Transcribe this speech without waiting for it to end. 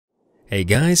Hey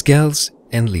guys, gals,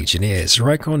 and Legionnaires,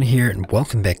 Rycon here, and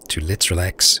welcome back to Let's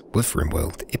Relax with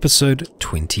RimWorld, episode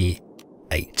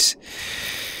 28.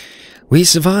 We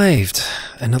survived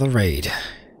another raid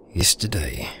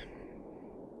yesterday.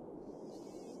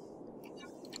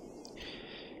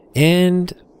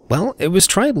 And, well, it was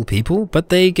tribal people, but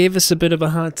they gave us a bit of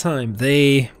a hard time.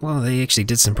 They actually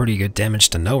did some pretty good damage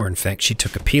to Noah. In fact, she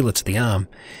took a peeler to the arm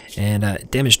and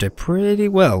damaged her pretty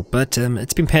well. But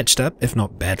it's been patched up, if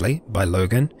not badly, by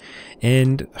Logan.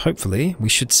 And hopefully, we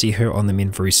should see her on the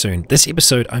mend very soon. This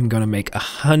episode, I'm going to make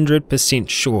 100%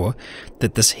 sure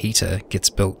that this heater gets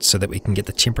built so that we can get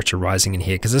the temperature rising in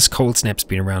here. Because this cold snap's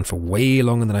been around for way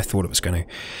longer than I thought it was going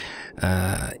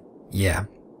to. Yeah.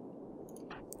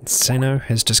 Sano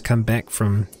has just come back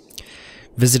from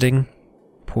visiting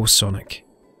poor Sonic.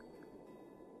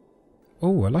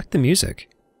 Oh, I like the music.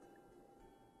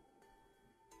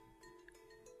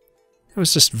 It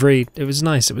was just it was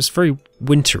nice. It was very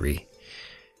wintry.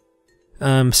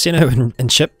 Sano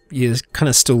and Chip, you're kind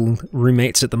of still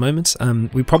roommates at the moment.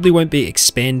 We probably won't be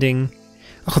expanding.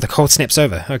 Oh, the cold snap's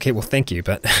over. Okay, well, thank you,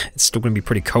 but it's still going to be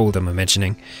pretty cold, I'm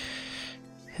imagining.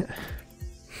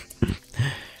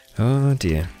 Oh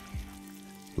dear.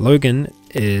 Logan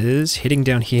is heading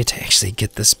down here to actually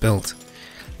get this built.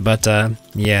 But,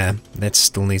 yeah, that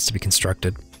still needs to be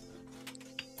constructed.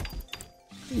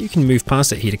 You can move past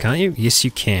that heater, can't you? Yes,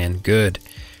 you can. Good.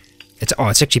 It's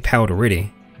actually powered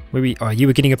already. Oh, you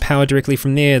were getting a power directly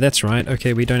from there. That's right.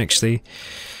 Okay, we don't actually...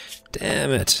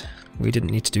 Damn it. We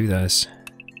didn't need to do those.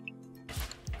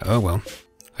 Oh, well.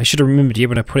 I should have remembered, yeah,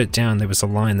 when I put it down, there was a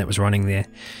line that was running there.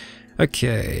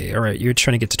 Okay, alright, you're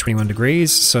trying to get to 21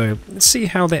 degrees, so let's see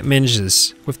how that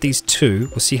manages. With these two,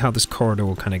 we'll see how this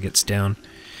corridor kind of gets down.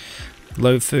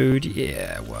 Low food,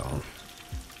 yeah, well,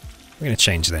 we're going to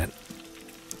change that.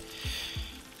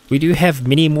 We do have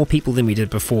many more people than we did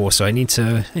before, so I need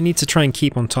to try and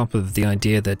keep on top of the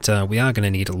idea that we are going to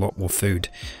need a lot more food.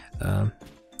 I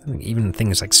think even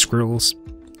things like squirrels,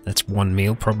 that's one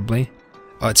meal probably.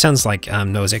 Oh, it sounds like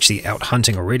Noah's actually out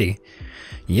hunting already.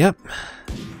 Yep.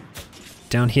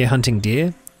 Down here hunting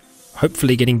deer,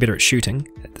 hopefully getting better at shooting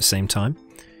at the same time.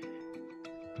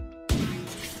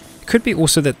 It could be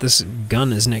also that this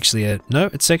gun isn't actually no,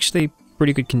 it's actually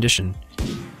pretty good condition.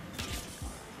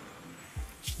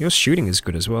 Your shooting is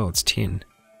good as well, it's 10.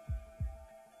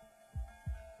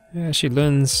 Yeah, she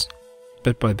learns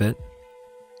bit by bit.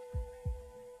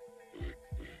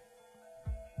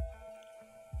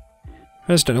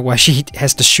 I just don't know why she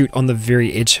has to shoot on the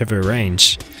very edge of her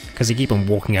range, because they keep on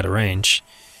walking out of range.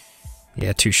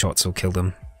 Yeah, 2 shots will kill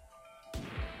them.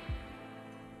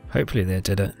 Hopefully that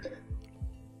did it.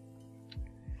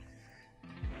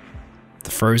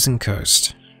 The frozen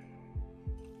coast.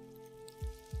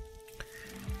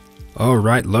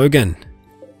 Alright, Logan.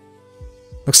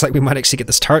 Looks like we might actually get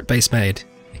this turret base made.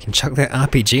 We can chuck that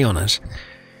RPG on it.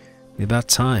 Be about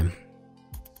time.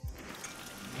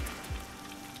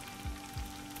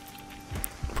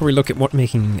 Probably look at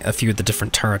making a few of the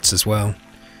different turrets as well.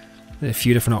 There are a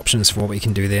few different options for what we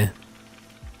can do there.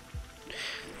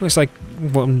 Looks like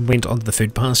one went onto the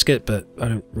food basket, but I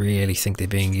don't really think they're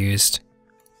being used.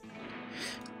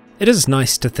 It is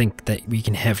nice to think that we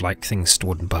can have like things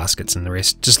stored in baskets and the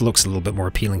rest. Just looks a little bit more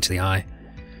appealing to the eye.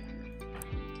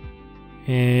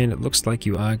 And it looks like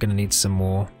you are going to need some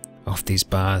more of these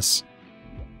bars.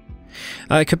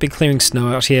 I could be clearing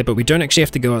snow out here, but we don't actually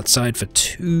have to go outside for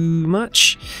too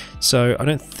much, so I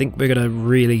don't think we're going to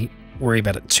really worry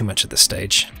about it too much at this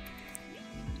stage.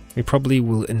 We probably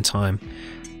will in time.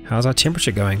 How's our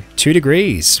temperature going? 2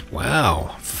 degrees!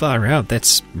 Wow, far out,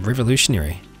 that's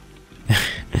revolutionary.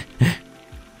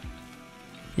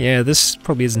 Yeah, this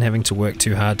probably isn't having to work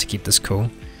too hard to keep this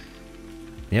cool.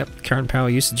 Yep, current power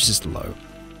usage is low.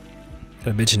 I'd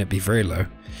imagine it'd be very low.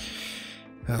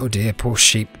 Oh dear, poor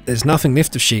sheep. There's nothing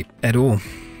left of sheep at all.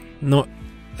 Not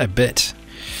a bit.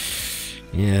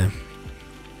 Yeah.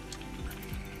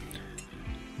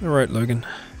 Alright, Logan.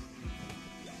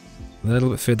 A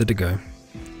little bit further to go.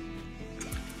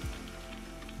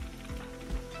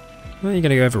 Well, you're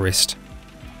gonna go have a rest.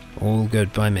 All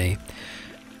good by me.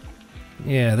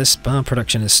 Yeah, this bar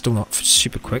production is still not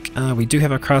super quick. We do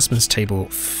have our craftsman's table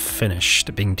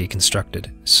finished, being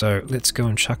deconstructed. So let's go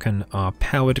and chuck in our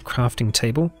powered crafting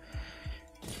table.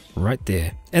 Right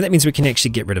there. And that means we can actually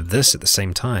get rid of this at the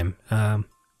same time.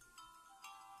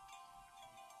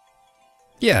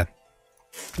 Yeah.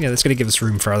 Yeah, that's going to give us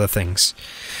room for other things.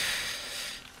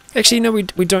 Actually, no, we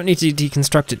don't need to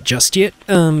deconstruct it just yet,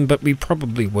 but we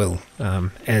probably will,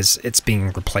 as it's being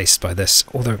replaced by this.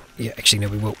 Although, yeah, actually, no,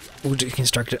 we will. We'll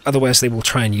deconstruct it. Otherwise, they will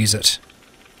try and use it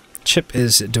Chip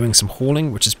is doing some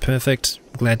hauling, which is perfect.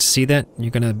 Glad to see that.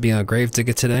 You're going to be our grave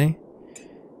digger today.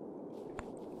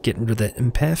 Getting rid of that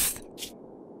empath.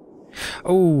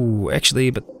 Oh, actually,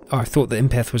 but I thought the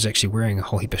empath was actually wearing a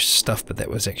whole heap of stuff, but that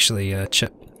was actually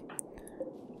Chip.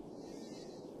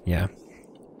 Yeah.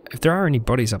 If there are any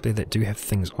bodies up there that do have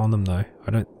things on them, though,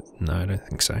 I don't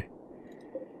think so.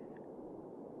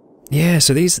 Yeah,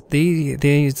 so these are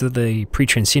the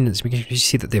pre-transcendents. We can actually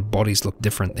see that their bodies look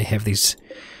different. They have these,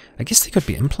 I guess they could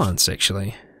be implants,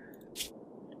 actually.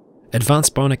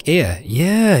 Advanced bionic ear.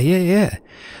 Yeah.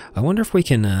 I wonder if we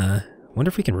can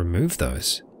remove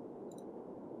those.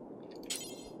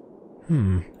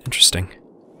 Interesting.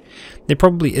 There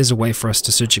probably is a way for us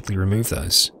to surgically remove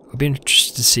those. I'll be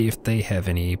interested to see if they have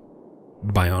any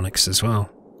bionics as well.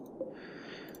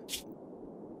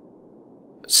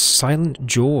 Silent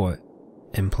jaw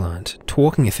implant.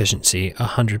 Talking efficiency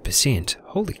 100%.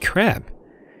 Holy crap.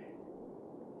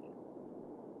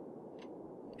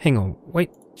 Hang on,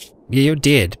 wait. Yeah, you're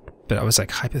dead. But I was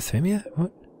like, hypothermia?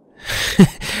 What?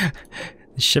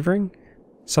 Shivering?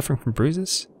 Suffering from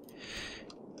bruises?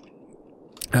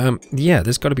 Yeah,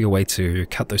 there's got to be a way to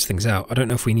cut those things out. I don't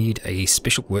know if we need a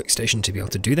special workstation to be able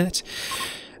to do that.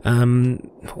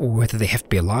 Or whether they have to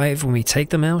be alive when we take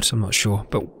them out, I'm not sure.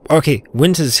 But, okay,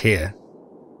 winter's here.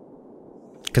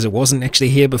 Because it wasn't actually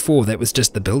here before, that was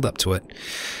just the build-up to it.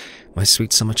 My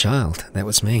sweet summer child, that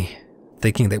was me.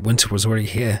 Thinking that winter was already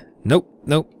here. Nope,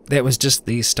 that was just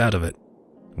the start of it.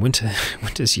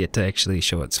 Winter's yet to actually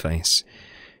show its face.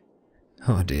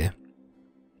 Oh dear.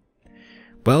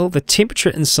 Well, the temperature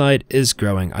inside is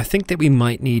growing. I think that we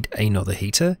might need another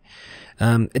heater.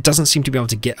 It doesn't seem to be able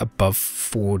to get above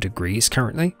 4 degrees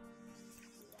currently.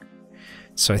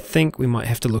 So I think we might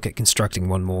have to look at constructing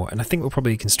one more, and I think we'll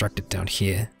probably construct it down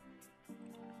here.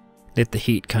 Let the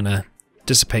heat kind of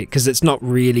dissipate, because it's not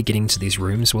really getting to these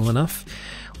rooms well enough.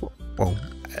 Well,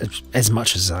 as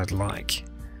much as I'd like.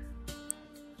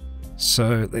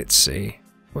 So, let's see.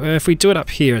 Well, if we do it up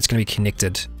here, it's going to be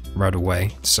connected right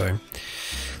away, so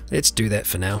let's do that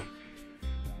for now.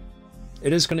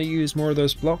 It is going to use more of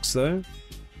those blocks, though.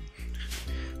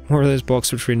 More of those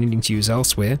blocks which we're needing to use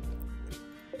elsewhere.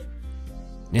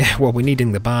 Yeah, well, we're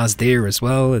needing the bars there as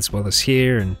well as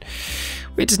here, and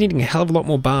we're just needing a hell of a lot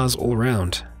more bars all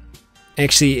around.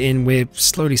 Actually, and we're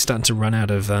slowly starting to run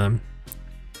out of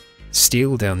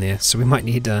steel down there, so we might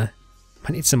need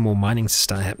some more mining to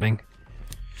start happening.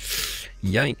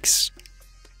 Yikes.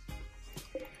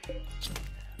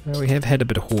 Well, we have had a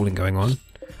bit of hauling going on.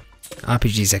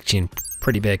 RPG's actually in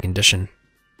pretty bad condition.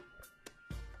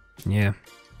 Yeah.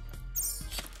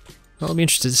 I'll be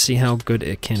interested to see how good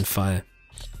it can fire.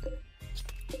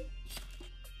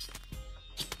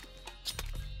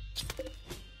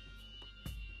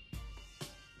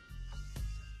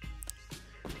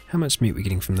 How much meat are we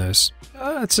getting from those?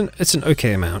 It's an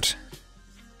okay amount.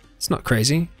 It's not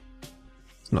crazy.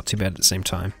 It's not too bad at the same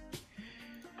time.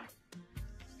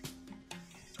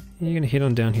 You're gonna head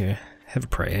on down here. Have a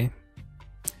pray,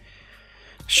 eh?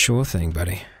 Sure thing,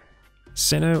 buddy.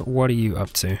 Senna, what are you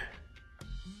up to?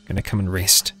 Gonna come and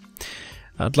rest.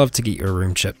 I'd love to get you a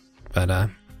room, Chip, but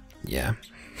yeah.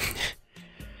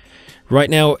 Right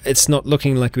now, it's not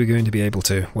looking like we're going to be able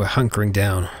to. We're hunkering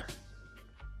down.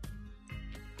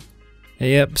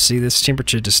 Yep, see, this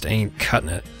temperature just ain't cutting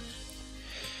it.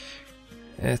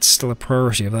 It's still a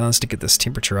priority of ours to get this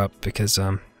temperature up, because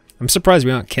I'm surprised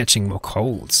we aren't catching more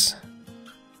colds.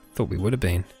 Thought we would have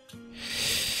been.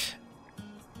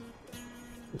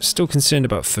 Still concerned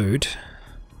about food.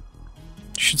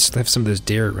 Should still have some of those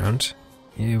deer around.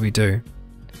 Yeah, we do.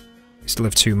 We still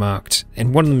have 2 marked,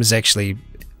 and one of them is actually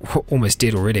almost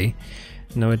dead already.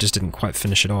 No, I just didn't quite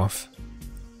finish it off.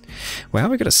 Wow,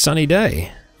 we got a sunny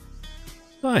day.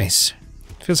 Nice.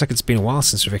 Feels like it's been a while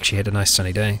since we've actually had a nice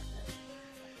sunny day.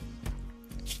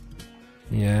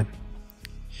 Yeah.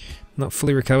 Not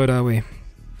fully recovered, are we?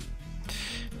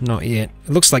 Not yet.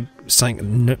 It looks like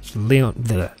something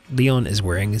Leon is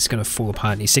wearing is going to fall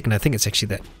apart in a second. I think it's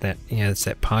actually yeah, it's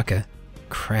that parka.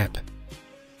 Crap.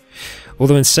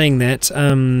 Although in saying that,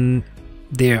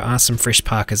 there are some fresh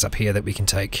parkas up here that we can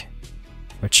take,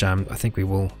 which I think we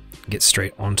will get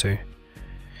straight onto.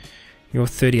 You're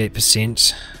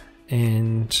 38%,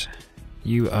 and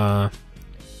you are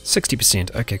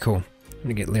 60%. Okay, cool. I'm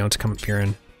gonna get Leon to come up here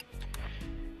and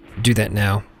do that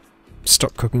now.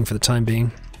 Stop cooking for the time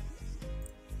being.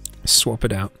 Swap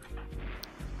it out.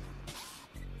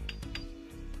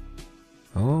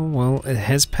 Oh, well, it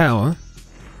has power.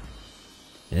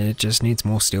 It just needs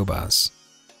more steel bars.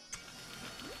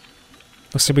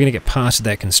 Looks like we're gonna get part of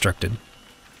that constructed.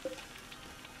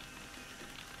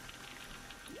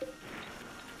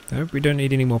 No, we don't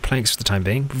need any more planks for the time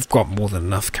being. We've got more than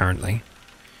enough currently.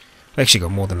 We've actually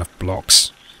got more than enough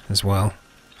blocks as well.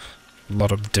 A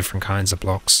lot of different kinds of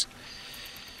blocks.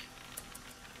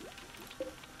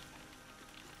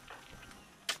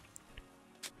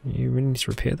 You really need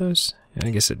to repair those? I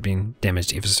guess it'd been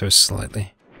damaged ever so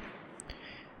slightly.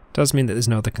 Does mean that there's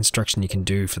no other construction you can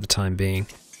do for the time being.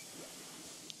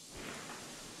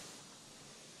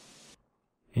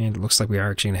 And it looks like we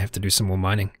are actually going to have to do some more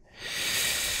mining.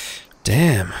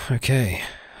 Damn, okay.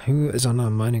 Who is on our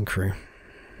mining crew?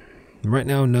 Right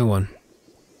now, no one.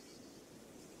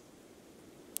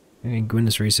 And Gwyn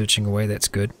is researching away, that's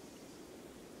good.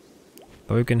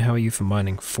 Logan, how are you for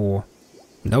mining? 4.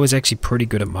 Noah's actually pretty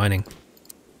good at mining.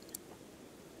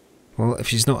 Well, if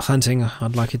she's not hunting,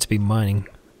 I'd like her to be mining.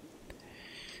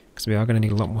 Because we are going to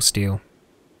need a lot more steel.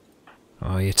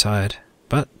 Oh, you're tired.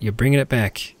 But you're bringing it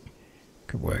back.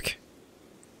 Good work.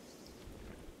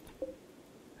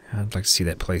 I'd like to see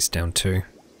that place down too.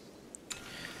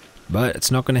 But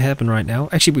it's not going to happen right now.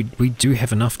 Actually, we do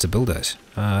have enough to build it.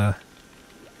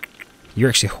 You're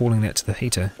actually hauling that to the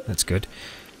heater. That's good.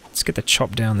 Let's get the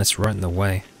chop down that's right in the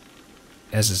way.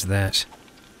 As is that.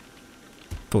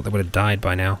 Thought they would have died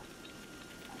by now.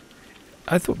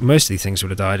 I thought most of these things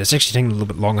would have died. It's actually taking a little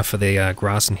bit longer for the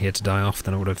grass in here to die off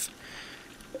than I would have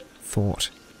thought.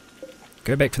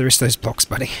 Go back for the rest of those blocks,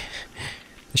 buddy.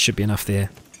 There should be enough there.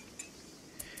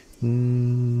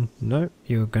 No,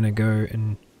 you're gonna go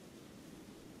and...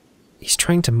 He's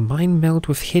trying to mind meld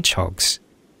with hedgehogs.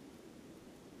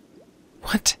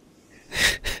 What?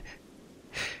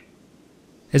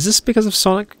 Is this because of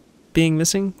Sonic being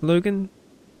missing, Logan?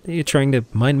 Are you trying to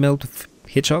mind meld with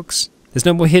hedgehogs? There's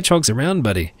no more hedgehogs around,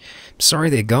 buddy. I'm sorry,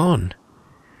 they're gone.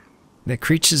 They're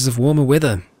creatures of warmer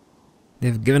weather.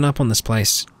 They've given up on this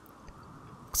place.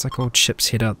 Looks like old Chip's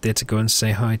head out there to go and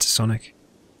say hi to Sonic.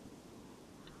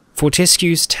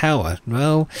 Fortescue's Tower.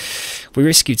 Well, we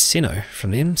rescued Seno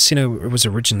from them. Seno was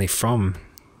originally from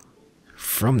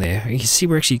there. You can see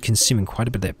we're actually consuming quite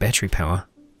a bit of that battery power.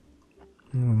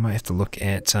 We might have to look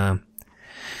at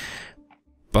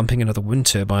bumping another wind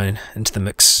turbine into the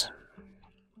mix.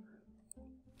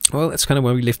 Well, that's kind of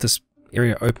why we left this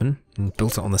area open and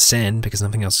built it on the sand, because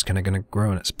nothing else is kind of going to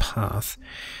grow in its path.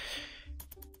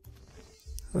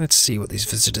 Let's see what these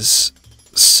visitors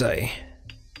say.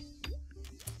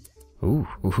 Ooh,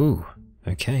 woohoo.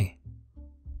 Okay.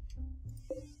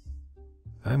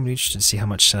 I'm interested to see how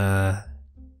much that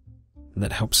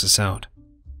helps us out.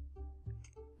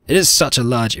 It is such a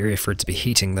large area for it to be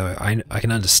heating, though. I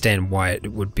can understand why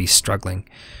it would be struggling.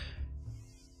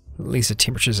 At least the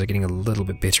temperatures are getting a little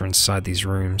bit better inside these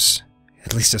rooms.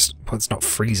 At least it's not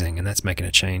freezing, and that's making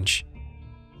a change.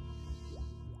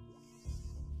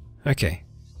 Okay.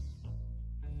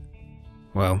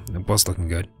 Well, it was looking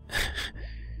good.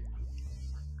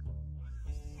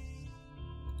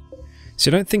 So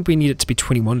I don't think we need it to be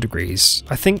 21 degrees.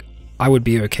 I think I would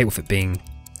be okay with it being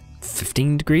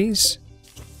 15 degrees.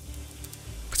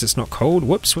 Because it's not cold.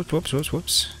 Whoops, whoops, whoops, whoops,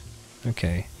 whoops.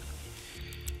 Okay.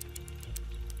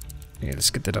 Yeah,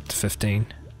 let's get that up to 15.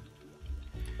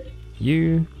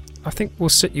 I think we'll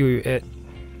sit you at...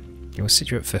 Yeah, we'll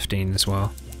sit you at 15 as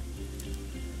well.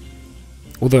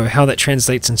 Although how that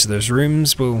translates into those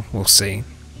rooms, we'll see.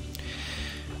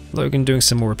 Logan doing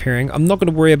some more repairing. I'm not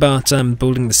going to worry about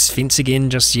building this fence again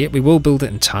just yet. We will build it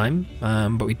in time,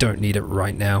 but we don't need it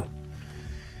right now.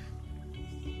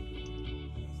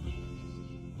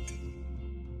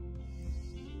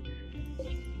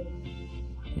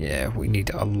 Yeah, we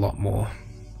need a lot more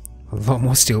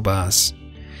steel bars.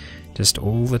 Just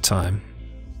all the time.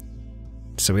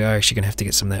 So we are actually going to have to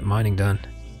get some of that mining done.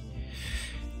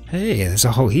 Hey, there's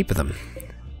a whole heap of them.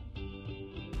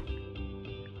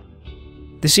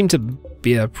 They seem to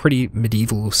be a pretty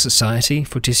medieval society,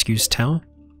 Fortescue's Tower.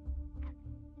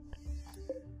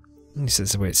 At least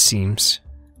that's the way it seems.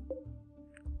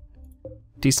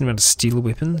 Decent amount of steel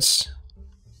weapons.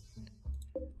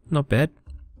 Not bad.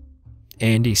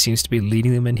 Andy seems to be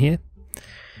leading them in here.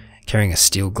 Carrying a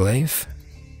steel glaive.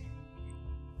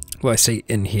 Well, I say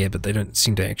in here, but they don't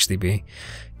seem to actually be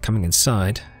coming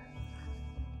inside.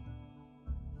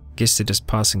 Guess they're just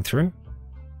passing through.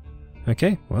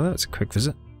 Okay, well that was a quick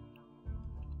visit.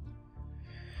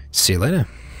 See you later.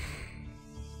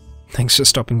 Thanks for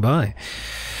stopping by.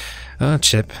 Ah,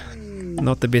 Chip.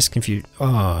 Not the best confused.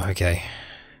 Oh, okay.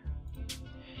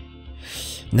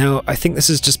 Now, I think this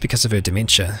is just because of her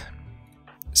dementia.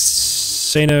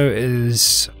 Seno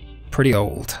is pretty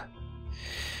old.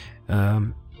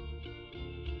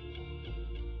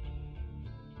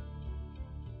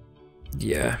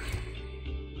 Yeah.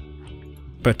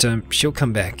 But she'll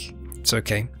come back. It's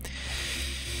okay.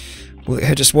 We'll let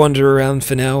her just wander around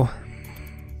for now.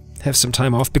 Have some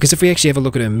time off, because if we actually have a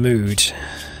look at her mood,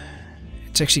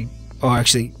 it's actually... Oh,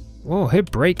 actually... Oh, her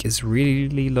break is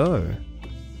really low.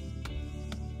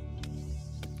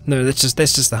 No, that's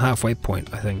just the halfway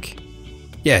point, I think.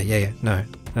 Yeah. No,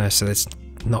 so that's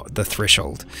not the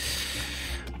threshold.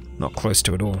 Not close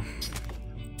to it all.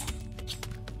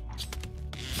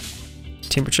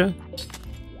 Temperature?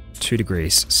 2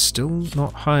 degrees. Still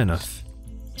not high enough.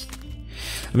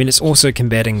 I mean, it's also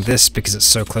combating this because it's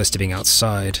so close to being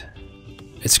outside.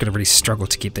 It's going to really struggle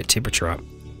to keep that temperature up.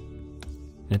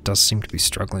 And it does seem to be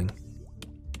struggling.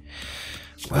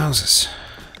 Wowzers.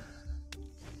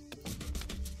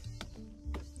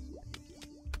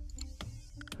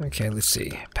 Okay, let's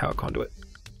see. Power conduit.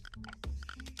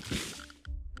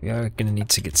 We are going to need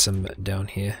to get some down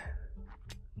here.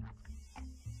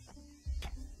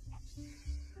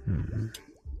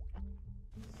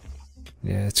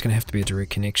 Yeah, it's going to have to be a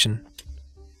direct connection.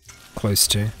 Close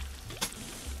to.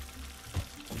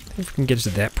 If we can get it to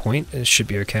that point, it should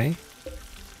be okay.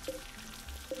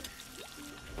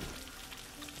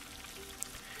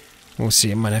 We'll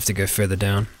see, it might have to go further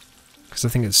down. Because I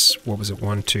think it's, what was it,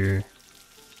 1, 2,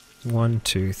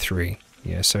 3.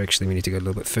 Yeah, so actually we need to go a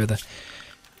little bit further.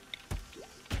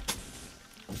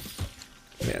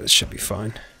 Yeah, this should be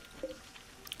fine.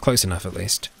 Close enough at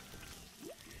least.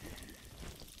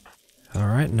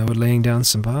 Alright, now we're laying down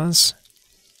some bars.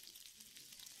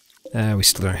 We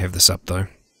still don't have this up though.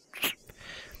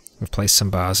 We've placed some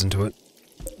bars into it.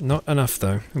 Not enough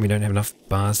though, and we don't have enough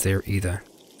bars there either.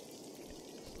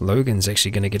 Logan's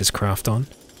actually going to get his craft on.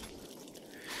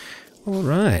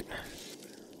 Alright.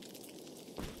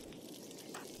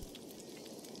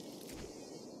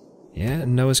 Yeah,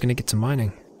 and Noah's going to get to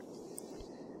mining.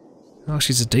 Oh,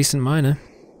 she's a decent miner.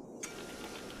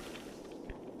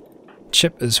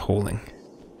 Chip is hauling.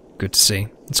 Good to see.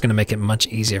 It's going to make it much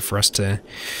easier for us to...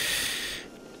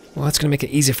 Well, it's going to make it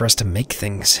easier for us to make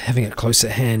things, having it close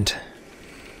at hand.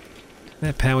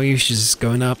 That power usage is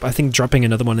going up. I think dropping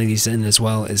another one of these in as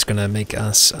well is going to make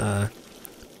us going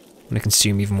to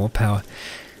consume even more power.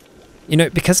 You know,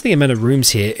 because of the amount of rooms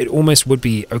here, it almost would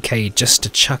be okay just to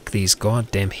chuck these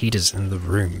goddamn heaters in the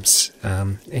rooms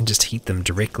and just heat them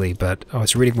directly, but I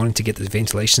was really wanting to get the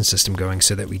ventilation system going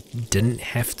so that we didn't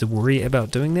have to worry about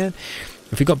doing that.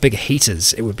 If we got bigger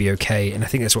heaters, it would be okay, and I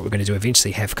think that's what we're going to do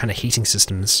eventually, have kind of heating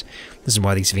systems. This is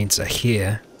why these vents are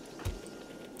here.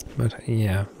 But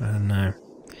yeah, I don't know.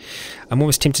 I'm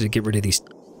almost tempted to get rid of these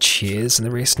chairs and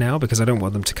the rest now, because I don't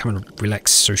want them to come and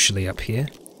relax socially up here.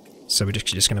 So we're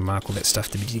actually just going to mark all that stuff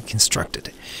to be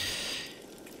deconstructed.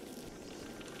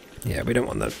 Yeah, we don't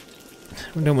want them.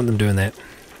 We don't want them doing that.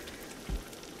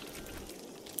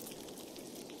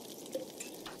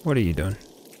 What are you doing?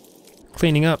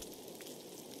 Cleaning up.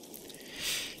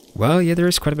 Well, yeah, there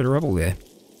is quite a bit of rubble there.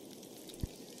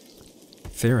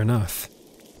 Fair enough.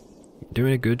 You're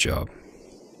doing a good job.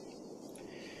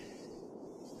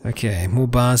 Okay, more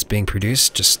bars being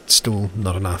produced, just still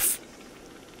not enough.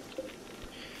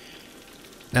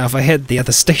 Now, if I had the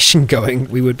other station going,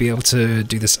 we would be able to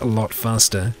do this a lot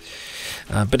faster.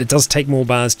 But it does take more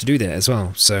bars to do that as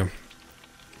well, so...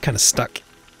 kind of stuck.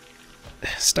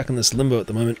 Stuck in this limbo at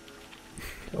the moment.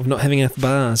 Of not having enough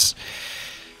bars.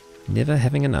 Never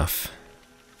having enough.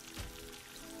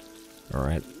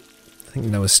 Alright. I think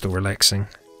Noah's still relaxing.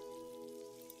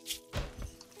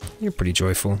 You're pretty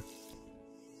joyful.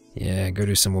 Yeah, go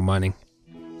do some more mining.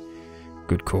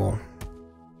 Good call.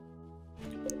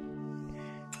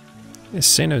 This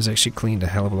Sano's actually cleaned a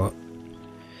hell of a lot.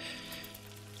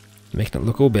 Making it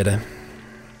look all better.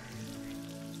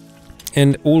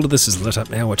 And all of this is lit up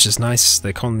now, which is nice.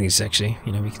 The colonies actually,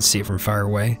 you know, we can see it from far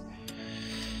away.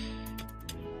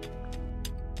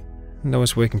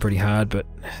 Noah's working pretty hard, but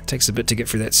it takes a bit to get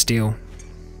through that steel.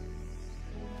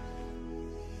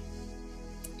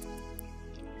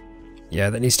 Yeah,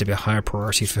 that needs to be a higher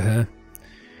priority for her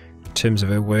in terms of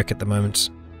her work at the moment.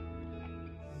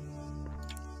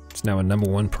 It's now a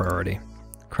 #1 priority.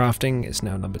 Crafting is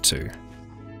now #2.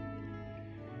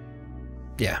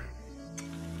 Yeah.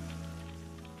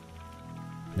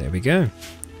 There we go.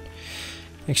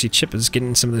 Actually, Chip is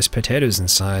getting some of those potatoes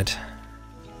inside.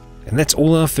 And that's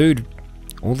all our food.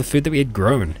 All the food that we had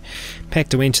grown.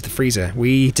 Packed away into the freezer.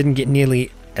 We didn't get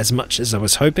nearly as much as I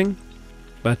was hoping.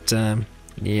 But,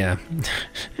 yeah.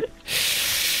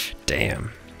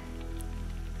 Damn.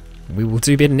 We will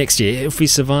do better next year. If we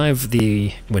survive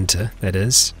the winter, that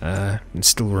is. It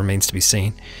still remains to be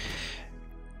seen.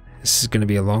 This is going to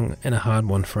be a long and a hard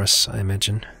one for us, I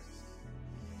imagine.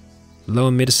 Low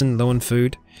on medicine, low on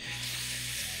food.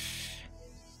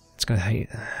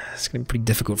 It's gonna be pretty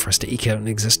difficult for us to eke out an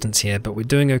existence here, but we're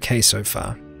doing okay so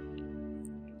far.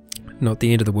 Not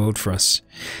the end of the world for us.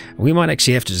 We might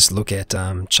actually have to just look at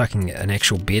chucking an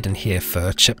actual bed in here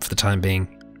for Chip for the time being,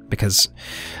 because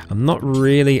I'm not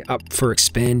really up for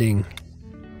expanding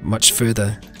much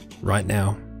further right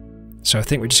now. So I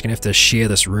think we're just going to have to share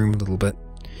this room a little bit.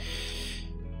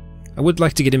 I would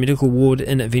like to get a medical ward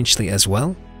in eventually as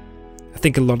well. I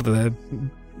think a lot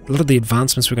of the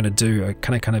advancements we're going to do are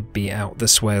kind of be out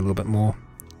this way a little bit more.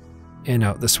 And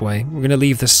out this way. We're going to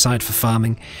leave this side for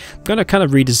farming. I'm going to kind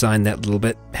of redesign that a little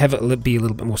bit, have it be a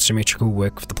little bit more symmetrical,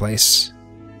 work for the place.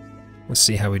 We'll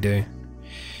see how we do.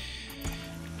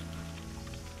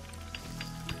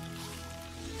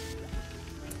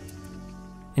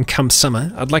 And come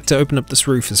summer, I'd like to open up this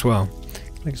roof as well.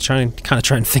 Like try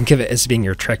and think of it as being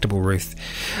a retractable roof.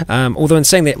 Although in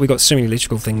saying that, we've got so many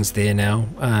electrical things there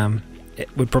now,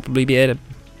 it would probably be a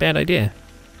bad idea.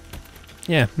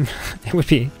 Yeah, it would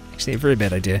be. Actually, a very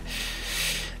bad idea.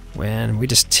 When we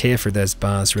just tear through those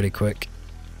bars really quick.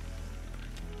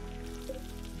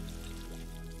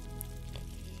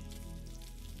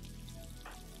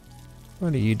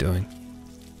 What are you doing?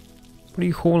 What are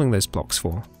you hauling those blocks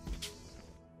for?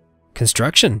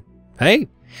 Construction. Hey!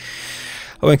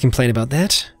 I won't complain about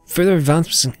that. Further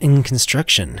advancements in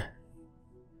construction.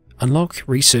 Unlock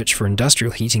research for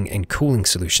industrial heating and cooling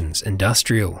solutions.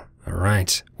 Industrial.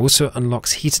 Alright. Also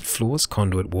unlocks heated floors,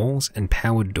 conduit walls, and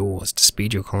powered doors to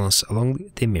speed your colonists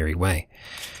along their merry way.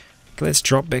 Okay, let's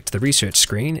drop back to the research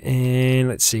screen, and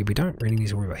let's see, we don't really need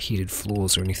to worry about heated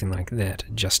floors or anything like that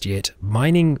just yet.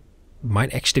 Mining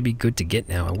might actually be good to get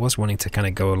now. I was wanting to kind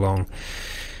of go along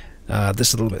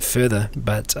this a little bit further,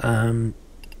 but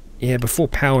yeah, before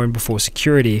power and before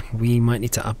security, we might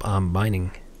need to up our mining.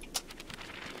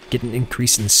 Get an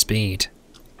increase in speed.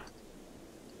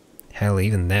 Hell,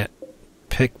 even that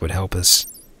pick would help us.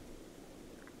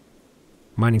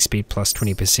 Mining speed plus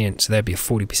 20%, so that'd be a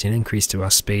 40% increase to our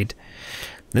speed.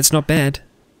 That's not bad.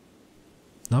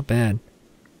 Not bad.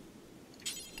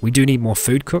 We do need more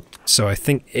food cooked, so I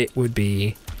think it would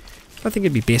be... I think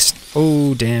it'd be best...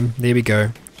 Oh, damn. There we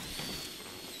go.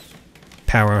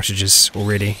 Power outages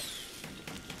already.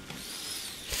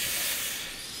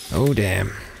 Oh,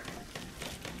 damn.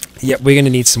 Yep, we're going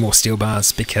to need some more steel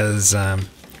bars because...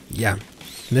 yeah,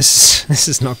 this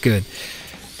is not good.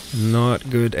 Not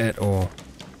good at all.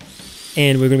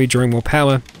 And we're going to be drawing more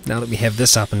power now that we have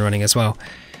this up and running as well.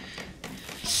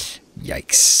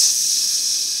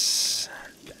 Yikes.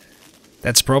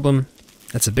 That's a problem.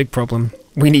 That's a big problem.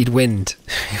 We need wind.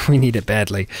 We need it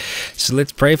badly. So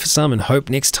let's pray for some and hope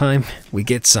next time we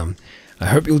get some. I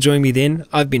hope you'll join me then.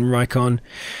 I've been Rycon.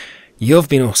 You've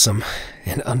been awesome.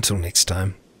 And until next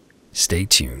time, stay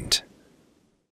tuned.